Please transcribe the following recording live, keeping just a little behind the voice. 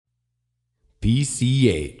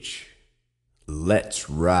PCH. Let's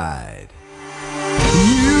ride.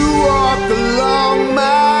 You walk a long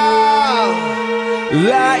mile,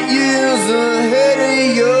 light years ahead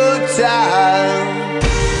of your time.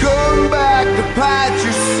 Come back to pat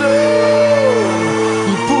your soul,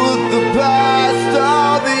 you put the past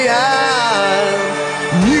all behind.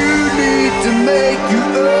 You need to make you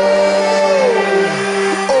own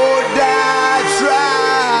or die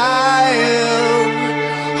trying.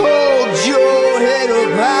 Hold your head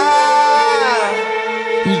up high,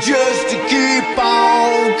 just to keep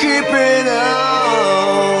on keeping on.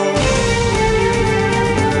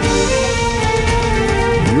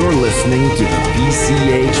 You're listening to the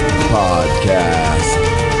PCH Podcast.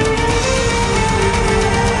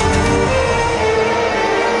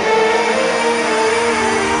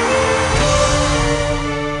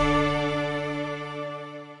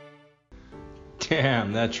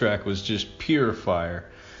 Damn, that track was just pure fire.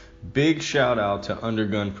 Big shout out to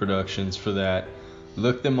Undergun Productions for that.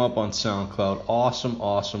 Look them up on SoundCloud.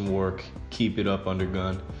 Awesome work. Keep it up,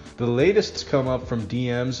 Undergun. The latest come up from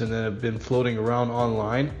DMs and that have been floating around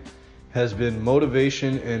online has been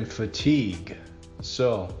motivation and fatigue.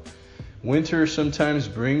 So, winter sometimes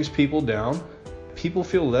brings people down. People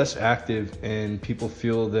feel less active and people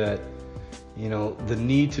feel that, the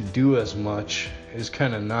need to do as much is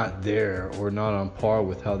kind of not there or not on par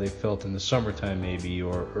with how they felt in the summertime maybe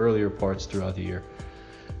or earlier parts throughout the year.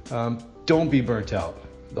 Don't be burnt out.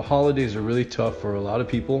 The holidays are really tough for a lot of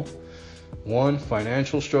people. One,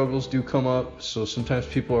 financial struggles do come up, so sometimes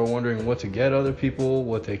people are wondering what to get other people,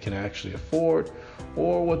 what they can actually afford,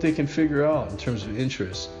 or what they can figure out in terms of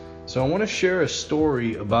interest. So I want to share a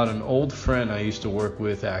story about an old friend I used to work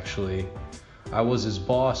with actually. I was his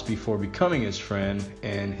boss before becoming his friend,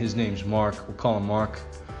 and his name's Mark. We'll call him Mark.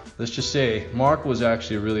 Let's just say Mark was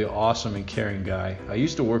actually a really awesome and caring guy. I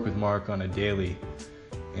used to work with Mark on a daily,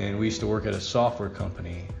 and we used to work at a software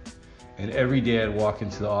company. And every day I'd walk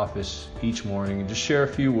into the office each morning and just share a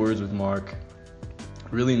few words with Mark.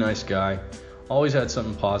 Really nice guy. Always had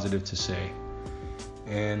something positive to say.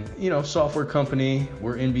 And, software company,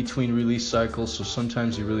 we're in between release cycles, so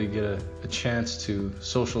sometimes you really get a chance to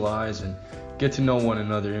socialize and get to know one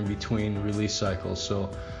another in between release cycles.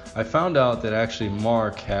 So I found out that actually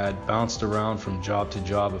Mark had bounced around from job to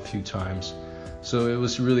job a few times. So it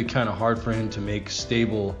was really kind of hard for him to make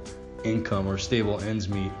stable income or stable ends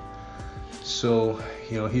meet. So,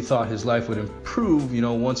 he thought his life would improve,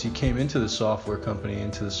 once he came into the software company,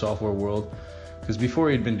 into the software world, because before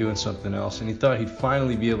he'd been doing something else, and he thought he'd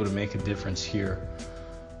finally be able to make a difference here.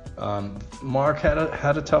 Mark had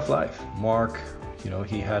a tough life. Mark,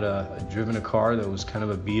 he had driven a car that was kind of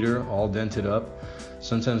a beater, all dented up.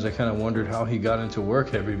 Sometimes I kind of wondered how he got into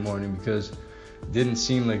work every morning because it didn't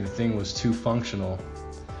seem like the thing was too functional.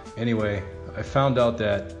 Anyway, I found out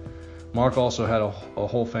that Mark also had a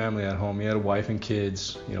whole family at home. He had a wife and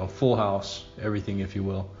kids, full house, everything if you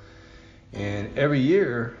will. And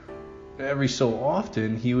every so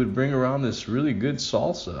often, he would bring around this really good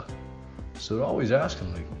salsa. So I'd always ask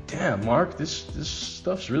him, damn, Mark, this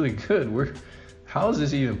stuff's really good. How is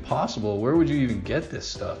this even possible? Where would you even get this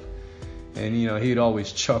stuff? And, he'd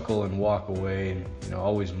always chuckle and walk away and,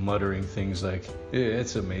 always muttering things like,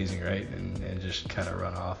 it's amazing, right? And just kind of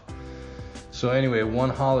run off. So anyway, one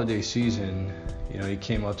holiday season, he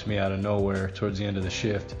came up to me out of nowhere towards the end of the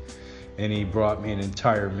shift, and he brought me an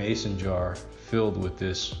entire mason jar filled with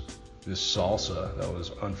this salsa that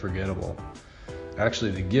was unforgettable.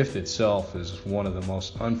 Actually, the gift itself is one of the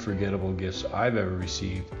most unforgettable gifts I've ever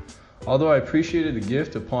received. Although I appreciated the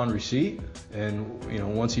gift upon receipt, and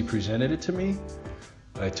once he presented it to me,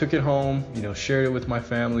 I took it home, shared it with my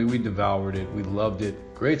family. We devoured it. We loved it.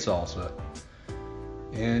 Great salsa.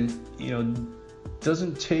 And,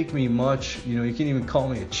 doesn't take me much, you can even call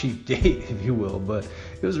me a cheap date, if you will, but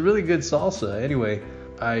it was really good salsa. Anyway,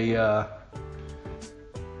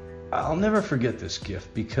 I'll never forget this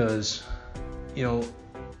gift because,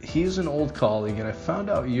 he's an old colleague, and I found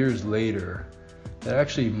out years later that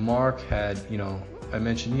actually Mark had, I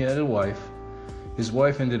mentioned he had a wife. His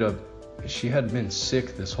wife she had been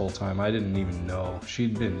sick this whole time. I didn't even know.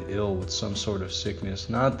 She'd been ill with some sort of sickness,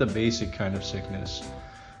 not the basic kind of sickness,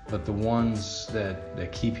 but the ones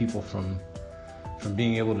that keep people from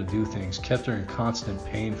being able to do things, kept her in constant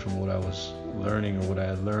pain from what I was learning or what I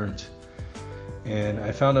had learned. And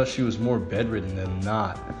I found out she was more bedridden than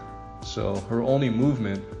not. So her only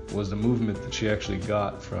movement was the movement that she actually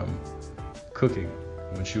got from cooking,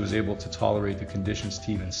 when she was able to tolerate the conditions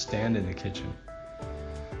to even stand in the kitchen.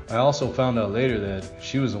 I also found out later that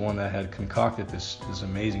she was the one that had concocted this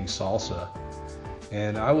amazing salsa.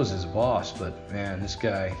 And I was his boss, but man, this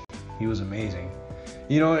guy, He was amazing.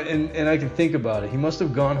 You know, and I can think about it. He must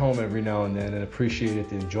have gone home every now and then and appreciated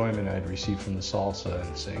the enjoyment I'd received from the salsa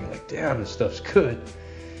and saying like, damn, this stuff's good.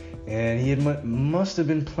 And he must have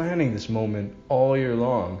been planning this moment all year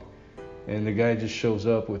long. And the guy just shows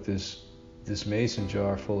up with this mason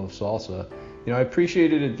jar full of salsa. You know, I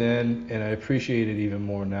appreciated it then, and I appreciate it even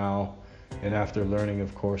more now. And after learning,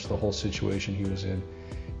 of course, the whole situation he was in.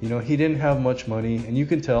 You know, he didn't have much money, and you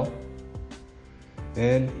can tell.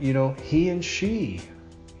 And, you know, he and she,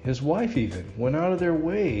 his wife even, went out of their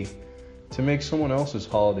way to make someone else's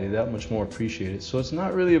holiday that much more appreciated. So it's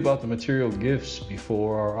not really about the material gifts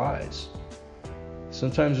before our eyes.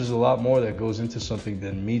 Sometimes there's a lot more that goes into something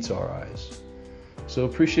than meets our eyes. So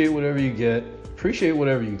appreciate whatever you get, appreciate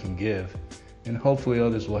whatever you can give, and hopefully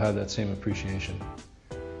others will have that same appreciation.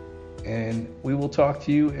 And we will talk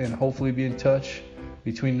to you and hopefully be in touch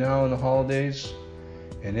between now and the holidays.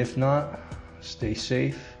 And if not, stay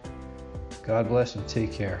safe. God bless and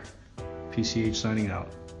take care. PCH signing out.